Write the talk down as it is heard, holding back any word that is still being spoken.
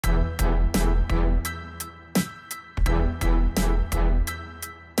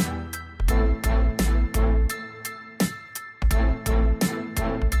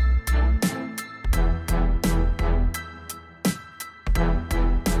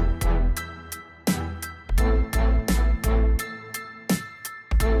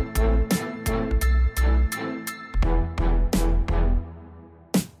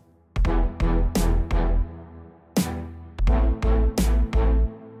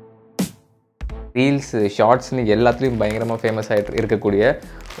Reels ஷார்ட்ஸ்னு எல்லாத்துலேயும் பயங்கரமாக famous ஆகிட்டு இருக்கக்கூடிய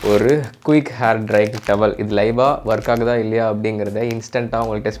ஒரு குயிக் ஹேர் ட்ரை டவல். இது லைவாக ஒர்க் ஆகுதா இல்லையா அப்படிங்கிறத இன்ஸ்டண்ட்டாக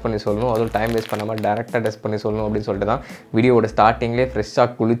உங்களுக்கு டெஸ்ட் பண்ணி சொல்லணும். அதுவும் டைம் வேஸ்ட் பண்ணாமல் டேரெக்டாக டெஸ்ட் பண்ணி சொல்லணும் அப்படின்னு சொல்லிட்டு தான் வீடியோவோட ஸ்டார்டிங்லேயே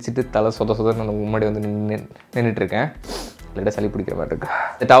ஃப்ரெஷ்ஷாக குளிச்சுட்டு தலை சொதன்னு முன்னாடி வந்து நின்றுட்டுருக்கேன். லைட்டாக சளி பிடிக்கிற மாதிரி இருக்குது.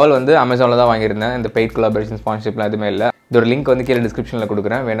 இந்த டவல் வந்து அமேசானில் தான் வாங்கியிருந்தேன். இந்த பெய்ட் கொலாபரேஷன் ஸ்பான்சர்ஷிப்லாம் எதுவுமே இல்லை. இதோட லிங்க் வந்து கீழே டிஸ்கிரிப்ஷனில்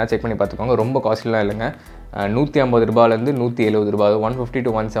கொடுக்குறேன், வேணா செக் பண்ணி பார்த்துக்கோங்க. ரொம்ப காஸ்ட்லிலாம் இல்லைங்க. 150 ரூபாயிலேருந்து 170 ரூபா, 150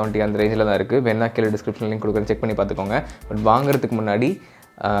 to 170 அந்த ரேஞ்சில் தான் இருக்குது. வேணா கீழே டிஸ்கிரிப்ஷன் லிங்க் கொடுக்குறேன், செக் பண்ணி பார்த்துக்கோங்க. பட் வாங்குறதுக்கு முன்னாடி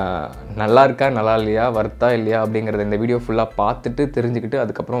நல்லா இருக்கா நல்லா இல்லையா, வர்த்தா இல்லையா அப்படிங்கிறத இந்த வீடியோ ஃபுல்லாக பார்த்துட்டு தெரிஞ்சுக்கிட்டு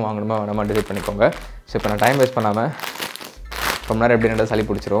அதுக்கப்புறம் வாங்கணுமா வேணாமா டிசைட் பண்ணிக்கோங்க. ஸோ இப்போ நான் டைம் வேஸ்ட் பண்ணாமல் ரொம்ப நேரம் எப்படி நல்லா சளி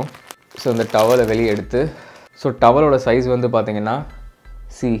பிடிச்சிரும். ஸோ இந்த டவலை வெளியே எடுத்து, ஸோ டவலோட சைஸ் வந்து பார்த்திங்கன்னா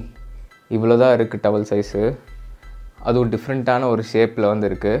இவ்வளோ தான் இருக்குது டவல் சைஸு. அதுவும் டிஃப்ரெண்ட்டான ஒரு ஷேப்பில் வந்து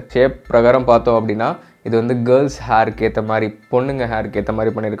இருக்குது. ஷேப் பிரகாரம் பார்த்தோம் அப்படின்னா இது வந்து கேர்ள்ஸ் ஹேருக்கு ஏற்ற மாதிரி, பொண்ணுங்க ஹேருக்கு ஏற்ற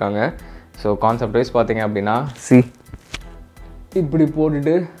மாதிரி பண்ணியிருக்காங்க. ஸோ கான்செப்ட் வைஸ் பார்த்தீங்க அப்படின்னா இப்படி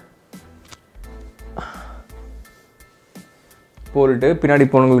போட்டுட்டு பின்னாடி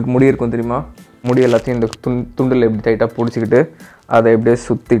பொண்ணுங்களுக்கு முடி இருக்கும் தெரியுமா, முடி எல்லாத்தையும் இந்த துண்டில் எப்படி டைட்டாக பிடிச்சிக்கிட்டு அதை எப்படியே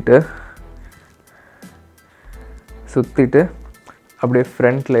சுற்றிட்டு அப்படியே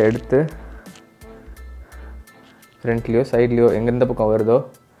ஃப்ரண்ட்டில் எடுத்து, ஃப்ரண்ட்லேயோ சைட்லேயோ எங்கெந்த பக்கம் வருதோ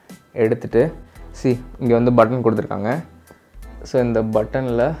எடுத்துகிட்டு இங்கே வந்து பட்டன் கொடுத்துருக்காங்க. ஸோ இந்த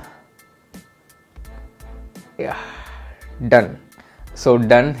பட்டனில் டன். So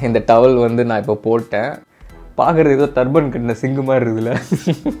ton. இந்த டவல் வந்து நான் இப்போ போட்டேன். பார்க்குறது ஏதோ டர்பன் கட்டின சிங்கு மாதிரி இருக்குதுல்ல.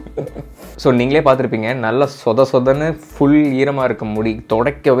 ஸோ நீங்களே பார்த்துருப்பீங்க, நல்லா சொதன்னு ஃபுல் ஈரமாக இருக்க முடி,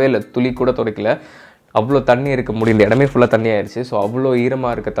 துடைக்கவே இல்லை, துளி கூட துடைக்கல. அவ்வளோ தண்ணி இருக்க முடியல, இடமே ஃபுல்லாக தண்ணி ஆயிடுச்சு. ஸோ அவ்வளோ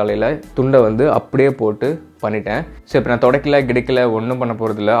ஈரமாக இருக்க தலையில் துண்டை வந்து அப்படியே போட்டு பண்ணிட்டேன். ஸோ இப்போ நான் கிடைக்கல ஒன்றும் பண்ண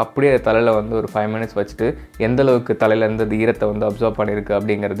போகிறதில்ல. அப்படியே தலையில் வந்து ஒரு 5 minutes வச்சுட்டு எந்தளவுக்கு தலையிலேருந்து அது ஈரத்தை வந்து அப்சர்வ் பண்ணியிருக்கு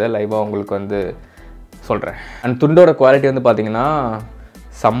அப்படிங்கிறத லைவாக உங்களுக்கு வந்து சொல்கிறேன். அண்ட் துண்டோட குவாலிட்டி வந்து பார்த்திங்கன்னா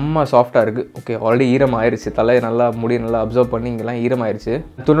செம்ம சாஃப்டாக இருக்குது. ஓகே, ஆல்ரெடி ஈரம் ஆயிடுச்சு, தலையை நல்லா முடி நல்லா அப்சர்வ் பண்ணி இங்கெல்லாம் ஈரமாயிருச்சு.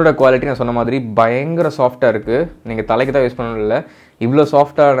 துண்டோட குவாலிட்டி நான் சொன்ன மாதிரி பயங்கர சாஃப்டாக இருக்குது. நீங்கள் தலைக்கு தான் யூஸ் பண்ணணும் இல்லை, இவ்வளோ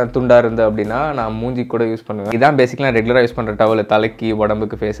சாஃப்டான துண்டாக இருந்து அப்படின்னா நான் மூஞ்சி கூட யூஸ் பண்ணுவேன். இதான் பேசிக்கலாக நான் ரெகுலராக யூஸ் பண்ணுற டவல், தலைக்கு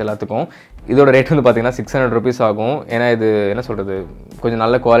உடம்புக்கு ஃபேஸ் எல்லாத்துக்கும். இதோட ரேட் வந்து பார்த்தீங்கன்னா 600 rupees ஆகும். ஏன்னா இது என்ன சொல்கிறது, கொஞ்சம்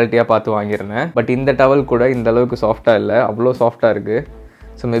நல்ல குவாலிட்டியாக பார்த்து வாங்கியிருந்தேன். பட் இந்த டவல் கூட இந்த அளவுக்கு சாஃப்டாக இல்லை, அவ்வளோ சாஃப்டாக இருக்குது.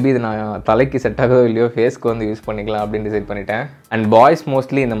 ஸோ மேபி இது நான் தலைக்கு செட் ஆகுதோ இல்லையோ ஃபேஸ்க்கு வந்து யூஸ் பண்ணிக்கலாம் அப்படின்னு டிசைட் பண்ணிட்டேன். அண்ட் பாய்ஸ்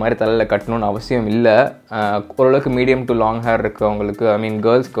மோஸ்ட்லி இந்த மாதிரி தலையில் கட்டணும்னு அவசியம் இல்லை. ஓரளவுக்கு மீடியம் டு லாங் ஹேர் இருக்கவங்களுக்கு,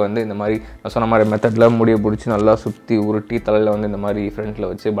 கேர்ள்ஸ்க்கு வந்து இந்த மாதிரி நான் சொன்ன மாதிரி மெத்தடில் முடியை பிடிச்சி நல்லா சுற்றி உருட்டி தலையில் வந்து இந்த மாதிரி ஃப்ரண்ட்டில்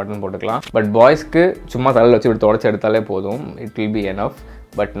வச்சு பட்டன் போட்டுக்கலாம். பட் பாய்ஸ்க்கு சும்மா தலையில் வச்சு இப்படி தொடச்சி எடுத்தாலே போதும், it will be enough.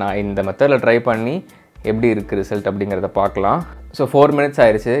 But நான் இந்த மெத்தடில் ட்ரை பண்ணி எப்படி இருக்குது ரிசல்ட் அப்படிங்கிறத பார்க்கலாம். ஸோ 4 minutes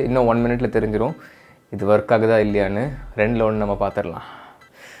ஆயிடுச்சு, இன்னும் 1 minute தெரிஞ்சிடும் இது ஒர்க் ஆகுதா இல்லையான்னு. 2ல் 1 நம்ம பார்த்துடலாம்.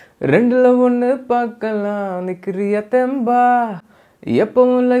 2ல் 1 பார்க்கலாம், நிற்கிறிய தெம்பா,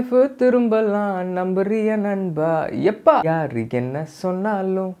 எப்பவும் லைஃப் திரும்பலாம், நம்புறிய நண்பா, எப்பா யாரு என்ன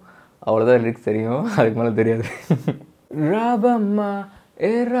சொன்னாலும். அவ்வளோதான் லிரிக்ஸ் தெரியும், அதுக்கு மேலே தெரியாது. ராபம்மா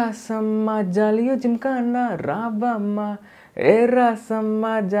ஏ ராசம்மா ஜாலியோ ஜிம்கானா, ராபம்மா ஏ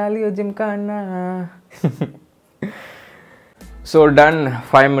Rasamma ஜாலியோ gymkhana. So ton,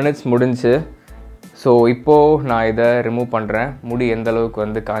 5 minutes முடிஞ்சு. ஸோ இப்போது நான் இதை ரிமூவ் பண்ணுறேன். முடி எந்த அளவுக்கு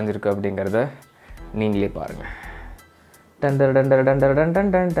வந்து காஞ்சிருக்கு அப்படிங்கிறத நீங்களே பாருங்கள்.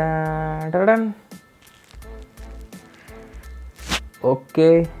 ஓகே,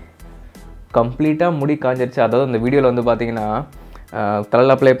 கம்ப்ளீட்டாக முடி காஞ்சிருச்சு. அதாவது இந்த வீடியோவில் வந்து பார்த்தீங்கன்னா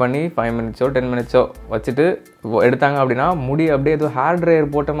தலையில் அப்ளை பண்ணி 5 minutes 10 minutes வச்சுட்டு எடுத்தாங்க அப்படின்னா முடி அப்படியே ஏதோ ஹேர்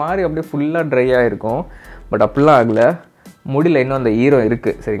ட்ரையர் போட்ட மாதிரி அப்படியே ஃபுல்லாக ட்ரையாக இருக்கும். பட் அப்படிலாம் ஆகலை, முடியில் இன்னும் அந்த ஈரம்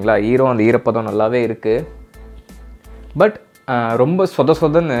இருக்குது சரிங்களா. அந்த ஈரப்பதம் நல்லாவே இருக்குது. பட் ரொம்ப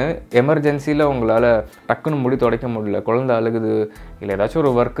சொதன்னு எமர்ஜென்சியில் உங்களால் டக்குன்னு முடி துடைக்க முடியல, குழந்தை அழுகுது, இல்லை ஏதாச்சும் ஒரு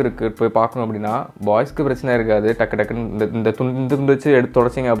ஒர்க் இருக்குது போய் பார்க்கணும் அப்படின்னா பாய்ஸ்க்கு பிரச்சனை இருக்காது. டக்குன்னு இந்த துண்டு வச்சு எடுத்து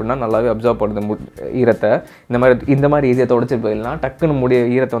துடைச்சிங்க அப்படின்னா நல்லாவே அப்சர்வ் பண்ணுது ஈரத்தை. இந்த மாதிரி ஈஸியாக துடைச்சிட்டு போயிடலாம், டக்குன்னு முடிய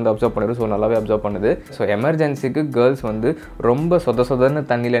ஈரத்தை வந்து அப்சர்வ் பண்ணிடும். ஸோ நல்லாவே அப்சர்வ் பண்ணுது. ஸோ எமர்ஜென்சிக்கு கேர்ள்ஸ் வந்து ரொம்ப சொதன்னு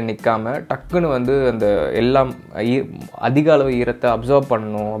தண்ணியில் நிற்காமல் டக்குன்னு வந்து அந்த எல்லாம் அதிக அளவு ஈரத்தை அப்சர்வ்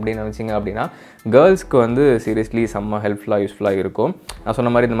பண்ணணும் அப்படின்னு நினச்சிங்க அப்படின்னா கேர்ள்ஸ்க்கு வந்து சீரியஸ்லி செம்ம ஹெல்ப்ஃபுல்லாக யூஸ்ஃபுல்லாக இருக்கும். நான் சொன்ன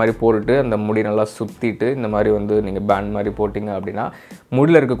மாதிரி இந்த மாதிரி போட்டுட்டு அந்த முடி நல்லா சுற்றிட்டு இந்த மாதிரி வந்து நீங்கள் பேண்ட் மாதிரி போட்டிங்க அப்படின்னா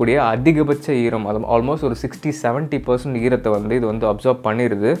முடியில் இருக்கக்கூடிய அதிகபட்ச ஈரம், அது ஆல்மோஸ்ட் ஒரு 60-70% ஈரத்தை வந்து இது வந்து அப்சர்வ்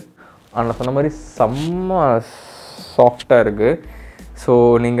பண்ணிடுது. ஆனால் சொன்ன மாதிரி செம்ம சாஃப்டாக இருக்குது. ஸோ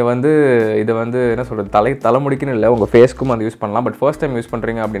நீங்கள் வந்து இதை வந்து என்ன சொல்கிறது, தலைமுடிக்குன்னு இல்லை, உங்கள் ஃபேஸ்க்கும் வந்து யூஸ் பண்ணலாம். பட் ஃபர்ஸ்ட் டைம் யூஸ்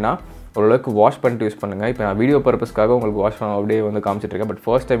பண்ணுறீங்க அப்படின்னா ஓரளவுக்கு வாஷ் பண்ணிட்டு யூஸ் பண்ணுங்கள். இப்போ நான் வீடியோ பர்பஸ்க்காக உங்களுக்கு வாஷ் பண்ண அப்படியே வந்து காமிச்சிட்ருக்கேன். பட்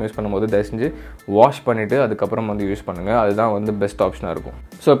ஃபர்ஸ்ட் டைம் யூஸ் பண்ணும்போது தயவு செஞ்சு வாஷ் பண்ணிவிட்டு அதுக்கப்புறம் வந்து யூஸ் பண்ணுங்கள். அதுதான் வந்து பெஸ்ட் ஆப்ஷனாக இருக்கும்.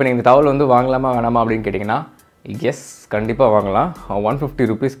 ஸோ இப்போ நீங்கள் இந்த டவல் வந்து வாங்கலாமா வேணாமா அப்படின்னு கேட்டிங்கன்னா எஸ், கண்டிப்பாக வாங்கலாம். 150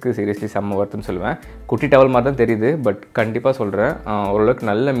 ருபீஸ்க்கு சீரியஸ்லி செம்ம ஒர்த்துன்னு சொல்லுவேன். குட்டி டவல் மாதிரி தான் தெரியுது, பட் கண்டிப்பாக சொல்கிறேன், ஓரளவுக்கு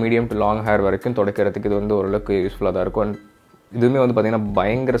நல்ல மீடியம் டு லாங் ஹேர் வரைக்கும் துடைக்கிறதுக்கு இது வந்து ஓரளவுக்கு யூஸ்ஃபுல்லாக தான் இருக்கும். இதுவுமே வந்து பார்த்திங்கன்னா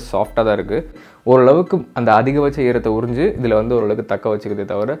பயங்கர சாஃப்டாக தான் இருக்குது. ஓரளவுக்கு அந்த அதிகபட்ச ஈரத்தை உறிஞ்சு இதில் வந்து ஓரளவுக்கு தக்க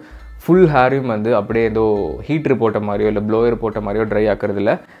வச்சுக்கிறதே தவிர ஃபுல் ஹேரையும் வந்து அப்படியே ஏதோ ஹீட்ரு போட்ட மாதிரியோ இல்லை ப்ளோயர் போட்ட மாதிரியோ ட்ரை ஆக்குறது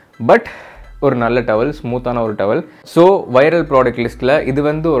இல்லை. பட் ஒரு நல்ல டவல், ஸ்மூத்தான ஒரு டவல். ஸோ வைரல் ப்ராடக்ட் லிஸ்ட்டில் இது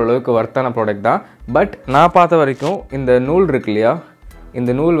வந்து ஓரளவுக்கு வர்த்தான ப்ராடக்ட் தான். பட் நான் பார்த்த வரைக்கும் இந்த நூல் இருக்கு இல்லையா,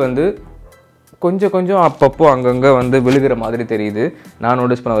 இந்த நூல் வந்து கொஞ்சம் அப்பப்போ அங்கங்கே வந்து விழுகிற மாதிரி தெரியுது. நான்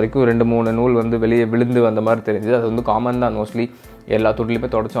நோட்டீஸ் பண்ண வரைக்கும் 2-3 நூல் வந்து வெளியே விழுந்து வந்த மாதிரி தெரியுது. அது வந்து காமன் தான். மோஸ்ட்லி எல்லா துட்லையுமே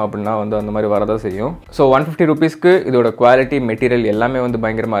தொடச்சோம் அப்படின்னா வந்து அந்த மாதிரி வரதான் செய்யும். ஸோ 150 ருபீஸ்க்கு இதோட குவாலிட்டி, மெட்டீரியல் எல்லாமே வந்து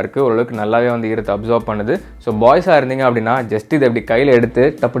பயங்கரமாக இருக்குது. ஓரளவுக்கு நல்லாவே வந்து ஈரத்தை அப்சர்வ் பண்ணுது. ஸோ பாய்ஸாக இருந்தீங்க அப்படின்னா ஜஸ்ட் இதை இப்படி கையில் எடுத்து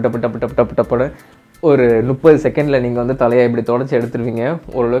டப்புன்னு ஒரு 30 செகண்டில் நீங்கள் வந்து தலையை இப்படி தொடச்சி எடுத்துருவீங்க.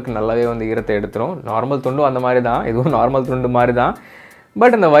 ஓரளவுக்கு நல்லாவே வந்து ஈரத்தை எடுத்துரும். நார்மல் துண்டும் அந்த மாதிரி தான், இதுவும் நார்மல் துண்டு மாதிரி தான்.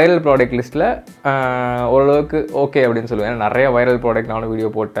 பட் அந்த வைரல் ப்ராடக்ட் லிஸ்ட்டில் ஓரளவுக்கு ஓகே அப்படின்னு சொல்லுவேன். நிறைய வைரல் ப்ராடக்ட் நானும் வீடியோ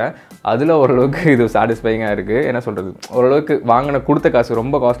போட்டேன். அதில் ஓரளவுக்கு இது சாட்டிஸ்ஃபைங்காக இருக்குது. என்ன சொல்கிறது, ஓரளவுக்கு வாங்கின கொடுத்த காசு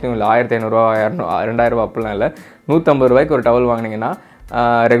ரொம்ப காஸ்ட்லியும் இல்லை. 1500 2000 அப்படிலாம் இல்லை. 150 ரூபாய்க்கு ஒரு டவல் வாங்கினீங்கன்னா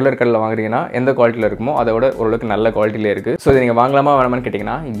ரெகுலர் கடையில் வாங்குறீங்கன்னா எந்த குவாலிட்டியில் இருக்குமோ அதை விட ஓரளவுக்கு நல்ல குவாலிட்டியில் இருக்குது. ஸோ இது நீங்கள் வாங்கலாமா வேணாமான்னு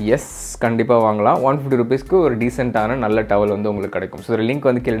கேட்டிங்கன்னா எஸ், கண்டிப்பாக வாங்கலாம். 150 ருபீஸ்க்கு ஒரு டீசெண்டான நல்ல டவல் வந்து உங்களுக்கு கிடைக்கும். ஸோ ஒரு லிங்க்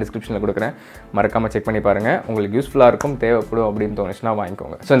வந்து கீழே டிஸ்கிரிப்ஷனில் கொடுக்குறேன், மறக்காமல் செக் பண்ணி பாருங்கள். உங்களுக்கு யூஸ்ஃபுல்லாக இருக்கும், தேவைப்படும் அப்படின்னு தோணுச்சுன்னா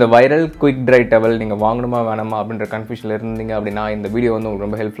வாங்கிக்கோங்க. ஸோ இந்த வைரல் குயிக் ட்ரை டவல் நீங்கள் வாங்கணுமா வேணாமா அப்படின்ற கன்ஃபியூஷனில் இருந்தீங்க அப்படின்னா இந்த வீடியோ வந்து உங்களுக்கு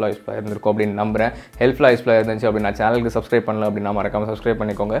ரொம்ப ஹெல்ப்ஃபுல்லாக யூஸ்ஃபுல்லாக இருந்திருக்கும் அப்படின்னு நம்புறேன். ஹெல்ப்ஃபுல்லாக இருந்துச்சு அப்படின்னா சேனலுக்கு சப்ஸ்கிரைப் பண்ணல அப்படின்னா மறக்காமல் சப்ஸ்கிரைப்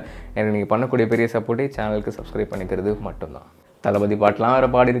பண்ணிக்கோங்க. எனக்கு நீங்கள் பண்ணக்கூடிய பெரிய சப்போர்ட்டே சேனலுக்கு சப்ஸ்கிரைப் பண்ணிக்கிறது மட்டும்தான். தளபதி பாட்டெலாம் வேறு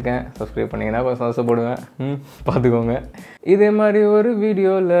பாடியிருக்கேன், சப்ஸ்கிரைப் பண்ணிங்கன்னா கொஞ்சம் சந்தோஷப்படுவேன். பார்த்துக்கோங்க. இதே மாதிரி ஒரு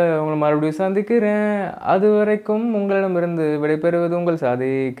வீடியோவில் உங்களை மறுபடியும் சந்திக்கிறேன். அது வரைக்கும் உங்களிடமிருந்து விடைபெறுவது உங்கள்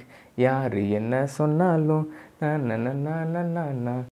சாதிக். யார் என்ன சொன்னாலும்